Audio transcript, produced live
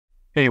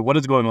Hey, what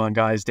is going on,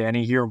 guys?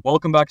 Danny here.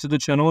 Welcome back to the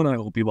channel, and I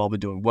hope you've all been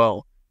doing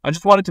well. I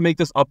just wanted to make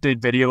this update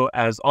video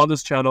as on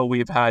this channel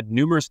we've had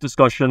numerous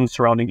discussions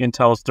surrounding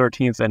Intel's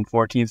 13th and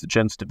 14th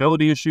gen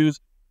stability issues,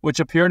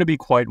 which appear to be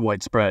quite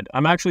widespread.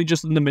 I'm actually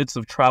just in the midst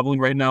of traveling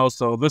right now,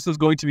 so this is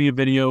going to be a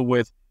video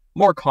with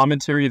more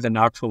commentary than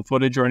actual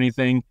footage or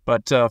anything,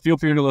 but feel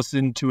free to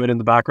listen to it in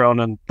the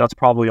background, and that's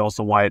probably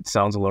also why it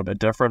sounds a little bit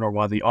different or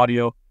why the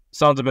audio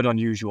sounds a bit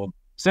unusual.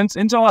 Since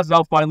Intel has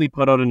now finally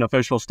put out an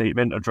official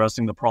statement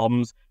addressing the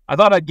problems, I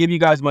thought I'd give you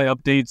guys my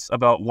updates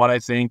about what I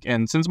think,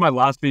 and since my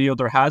last video,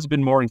 there has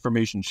been more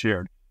information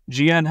shared.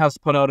 GN has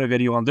put out a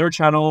video on their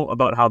channel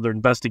about how they're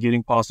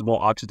investigating possible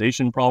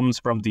oxidation problems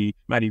from the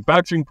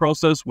manufacturing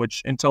process,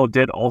 which Intel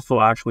did also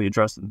actually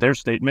address in their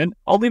statement.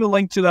 I'll leave a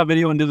link to that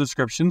video in the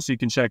description so you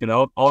can check it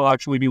out. I'll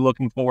actually be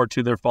looking forward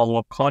to their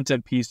follow-up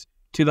content piece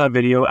to that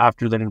video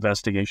after that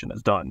investigation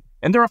is done.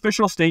 In their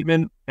official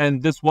statement,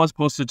 and this was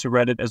posted to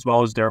Reddit as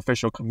well as their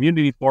official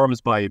community forums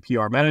by a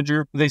PR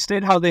manager, they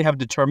state how they have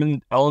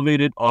determined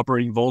elevated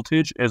operating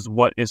voltage is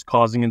what is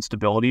causing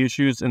instability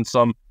issues in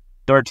some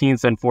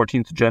 13th and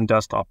 14th gen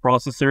desktop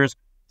processors.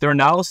 Their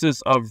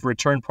analysis of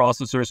return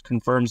processors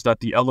confirms that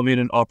the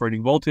elevated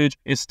operating voltage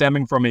is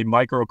stemming from a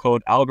microcode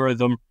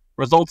algorithm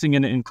resulting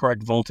in an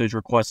incorrect voltage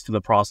request to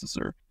the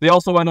processor. They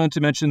also went on to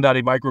mention that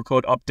a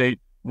microcode update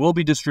will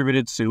be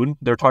distributed soon.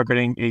 They're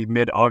targeting a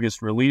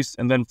mid-August release,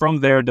 and then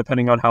from there,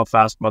 depending on how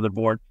fast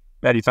motherboard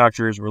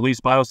manufacturers release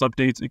BIOS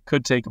updates, it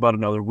could take about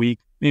another week,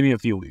 maybe a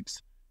few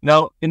weeks.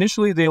 Now,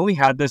 initially, they only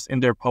had this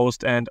in their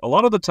post, and a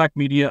lot of the tech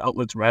media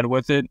outlets ran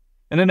with it,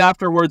 and then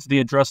afterwards, they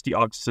addressed the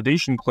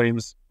oxidation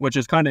claims, which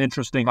is kind of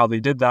interesting how they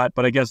did that,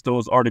 but I guess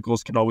those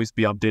articles can always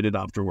be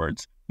updated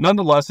afterwards.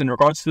 Nonetheless, in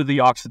regards to the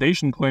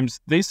oxidation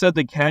claims, they said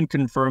they can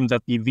confirm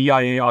that the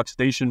VIA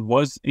oxidation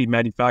was a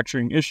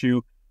manufacturing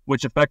issue,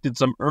 which affected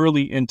some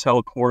early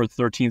Intel Core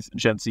 13th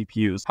gen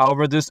CPUs.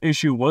 However, this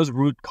issue was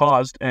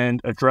root-caused and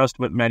addressed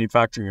with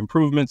manufacturing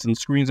improvements in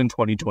screens in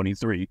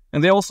 2023.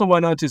 And they also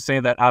went on to say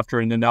that after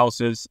an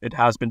analysis, it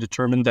has been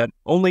determined that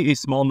only a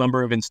small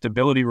number of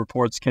instability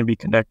reports can be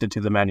connected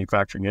to the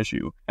manufacturing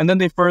issue. And then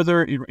they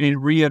further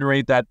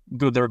reiterate that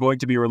they're going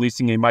to be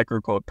releasing a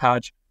microcode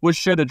patch, which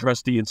should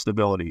address the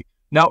instability.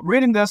 Now,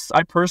 reading this,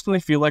 I personally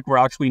feel like we're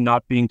actually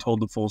not being told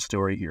the full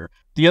story here.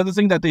 The other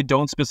thing that they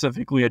don't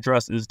specifically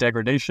address is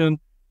degradation.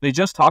 They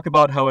just talk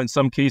about how in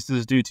some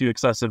cases, due to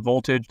excessive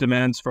voltage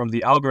demands from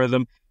the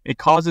algorithm, it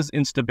causes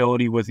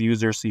instability with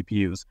user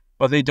CPUs.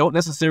 But they don't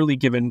necessarily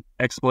give an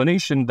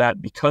explanation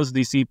that because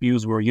the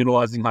CPUs were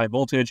utilizing high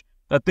voltage,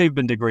 that they've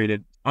been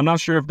degraded. I'm not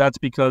sure if that's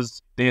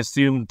because they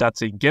assume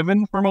that's a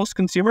given for most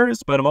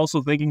consumers, but I'm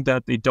also thinking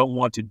that they don't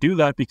want to do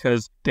that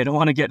because they don't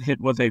want to get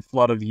hit with a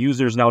flood of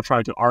users now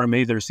trying to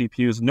RMA their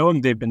CPUs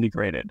knowing they've been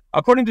degraded.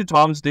 According to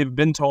Tom's, they've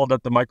been told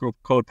that the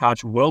microcode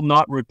patch will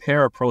not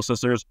repair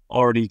processors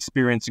already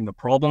experiencing the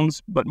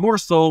problems, but more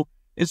so,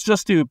 it's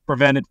just to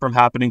prevent it from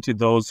happening to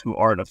those who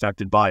aren't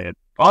affected by it.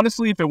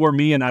 Honestly, if it were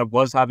me and I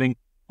was having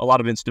a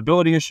lot of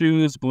instability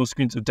issues, blue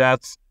screens of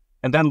deaths,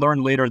 and then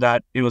learn later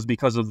that it was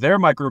because of their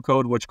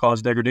microcode which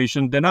caused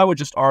degradation, then I would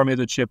just RMA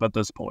the chip at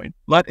this point.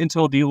 Let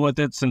Intel deal with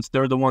it since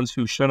they're the ones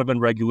who should have been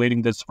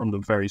regulating this from the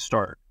very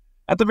start.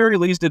 At the very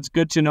least, it's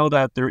good to know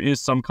that there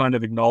is some kind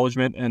of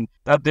acknowledgement and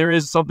that there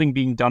is something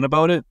being done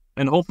about it,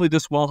 and hopefully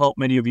this will help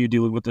many of you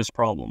dealing with this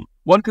problem.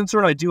 One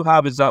concern I do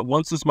have is that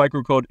once this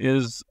microcode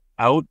is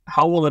out,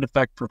 how will it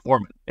affect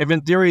performance? If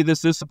in theory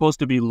this is supposed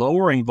to be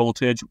lowering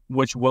voltage,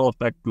 which will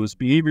affect boost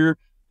behavior,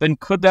 then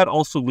could that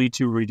also lead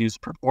to reduced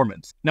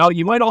performance? Now,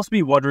 you might also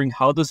be wondering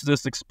how does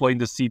this explain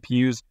the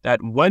CPUs that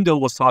Wendell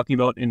was talking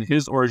about in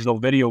his original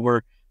video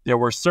where there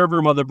were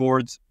server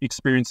motherboards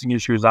experiencing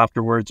issues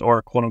afterwards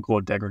or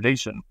quote-unquote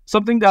degradation.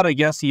 Something that I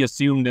guess he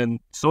assumed,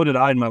 and so did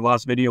I in my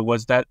last video,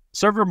 was that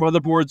server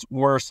motherboards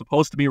were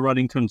supposed to be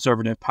running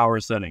conservative power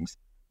settings.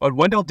 But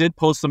Wendell did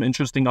post some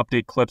interesting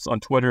update clips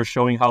on Twitter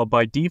showing how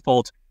by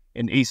default,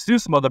 an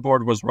Asus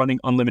motherboard was running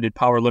unlimited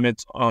power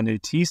limits on a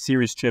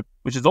T-series chip,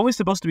 which is only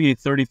supposed to be a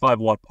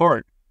 35-watt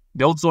part.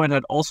 BuildZoid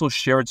had also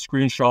shared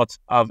screenshots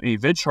of a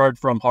vid chart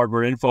from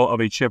Hardware Info of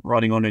a chip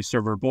running on a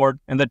server board,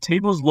 and the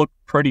tables look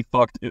pretty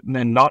fucked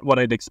and not what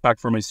I'd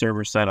expect from a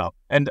server setup.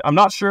 And I'm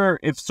not sure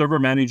if server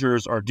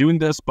managers are doing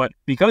this, but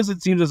because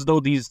it seems as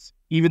though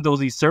even though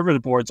these server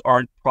boards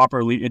aren't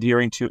properly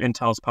adhering to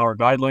Intel's power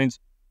guidelines,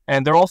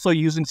 and they're also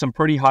using some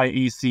pretty high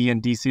AC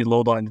and DC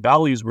load line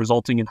values,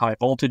 resulting in high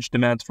voltage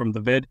demands from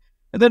the vid,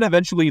 and then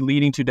eventually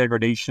leading to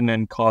degradation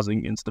and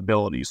causing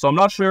instability. So I'm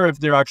not sure if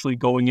they're actually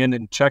going in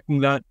and checking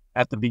that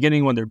at the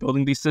beginning when they're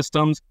building these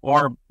systems,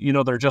 or,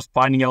 they're just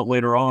finding out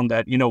later on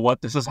that,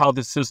 this is how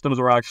the systems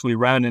were actually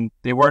ran and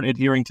they weren't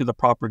adhering to the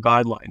proper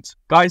guidelines.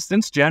 Guys,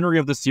 since January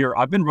of this year,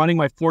 I've been running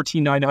my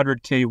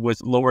 14900K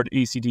with lowered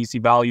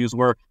AC-DC values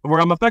where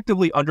I'm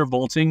effectively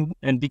undervolting,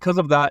 and because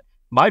of that,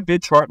 my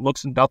bid chart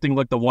looks nothing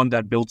like the one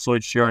that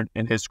BuildZoid shared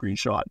in his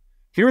screenshot.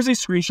 Here's a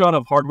screenshot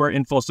of Hardware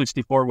Info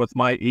 64 with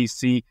my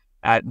AC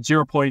at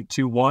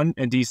 0.21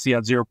 and DC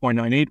at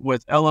 0.98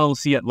 with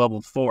LLC at level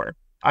 4.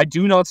 I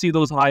do not see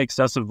those high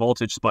excessive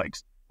voltage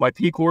spikes. My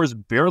P cores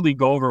barely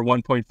go over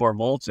 1.4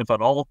 volts, if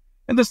at all,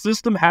 and the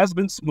system has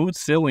been smooth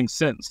sailing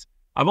since.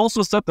 I've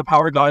also set the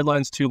power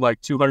guidelines to like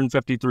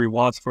 253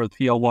 watts for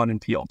PL1 and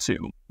PL2.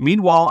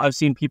 Meanwhile, I've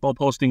seen people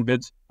posting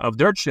vids of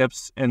their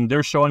chips and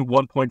they're showing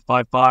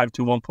 1.55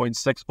 to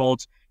 1.6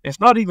 volts, if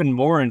not even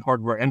more in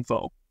hardware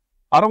info.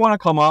 I don't want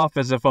to come off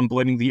as if I'm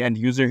blaming the end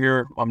user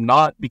here. I'm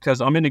not,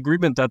 because I'm in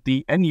agreement that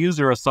the end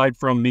user, aside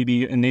from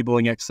maybe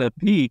enabling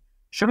XFP,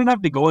 shouldn't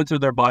have to go into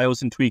their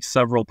BIOS and tweak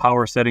several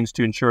power settings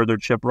to ensure their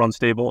chip runs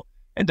stable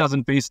and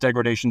doesn't face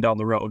degradation down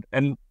the road.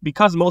 And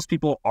because most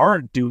people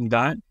aren't doing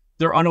that,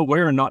 they're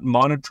unaware and not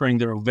monitoring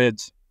their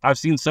vids. I've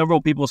seen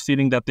several people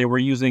stating that they were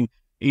using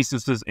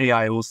Asus's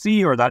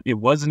AIOC or that it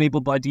was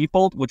enabled by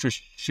default, which was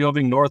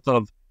shoving north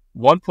of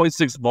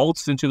 1.6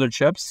 volts into their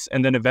chips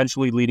and then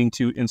eventually leading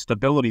to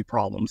instability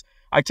problems.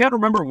 I can't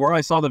remember where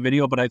I saw the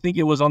video, but I think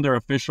it was on their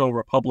official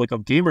Republic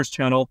of Gamers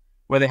channel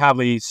where they have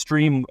a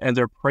stream and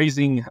they're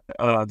praising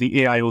the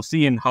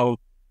AIOC and how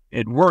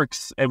it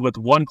works and with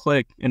one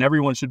click and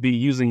everyone should be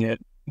using it.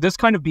 This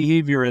kind of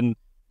behavior and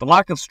the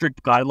lack of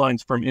strict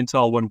guidelines from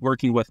Intel when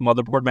working with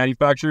motherboard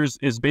manufacturers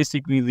is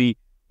basically the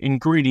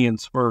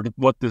ingredients for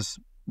what this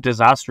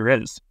disaster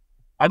is.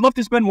 I'd love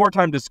to spend more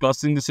time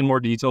discussing this in more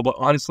detail, but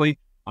honestly,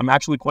 I'm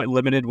actually quite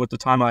limited with the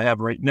time I have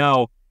right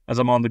now as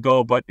I'm on the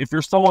go. But if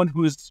you're someone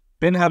who's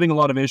been having a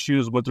lot of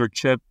issues with their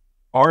chip,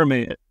 arm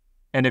it.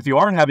 And if you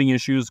aren't having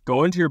issues,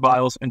 go into your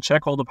BIOS and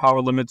check all the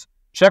power limits,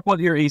 check what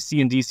your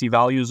AC and DC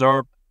values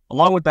are.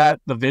 Along with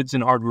that, the vids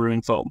and hardware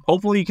info.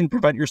 Hopefully you can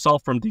prevent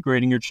yourself from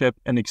degrading your chip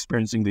and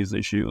experiencing these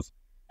issues.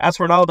 As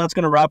for now, that's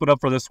going to wrap it up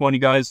for this one, you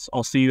guys.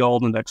 I'll see you all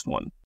in the next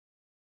one.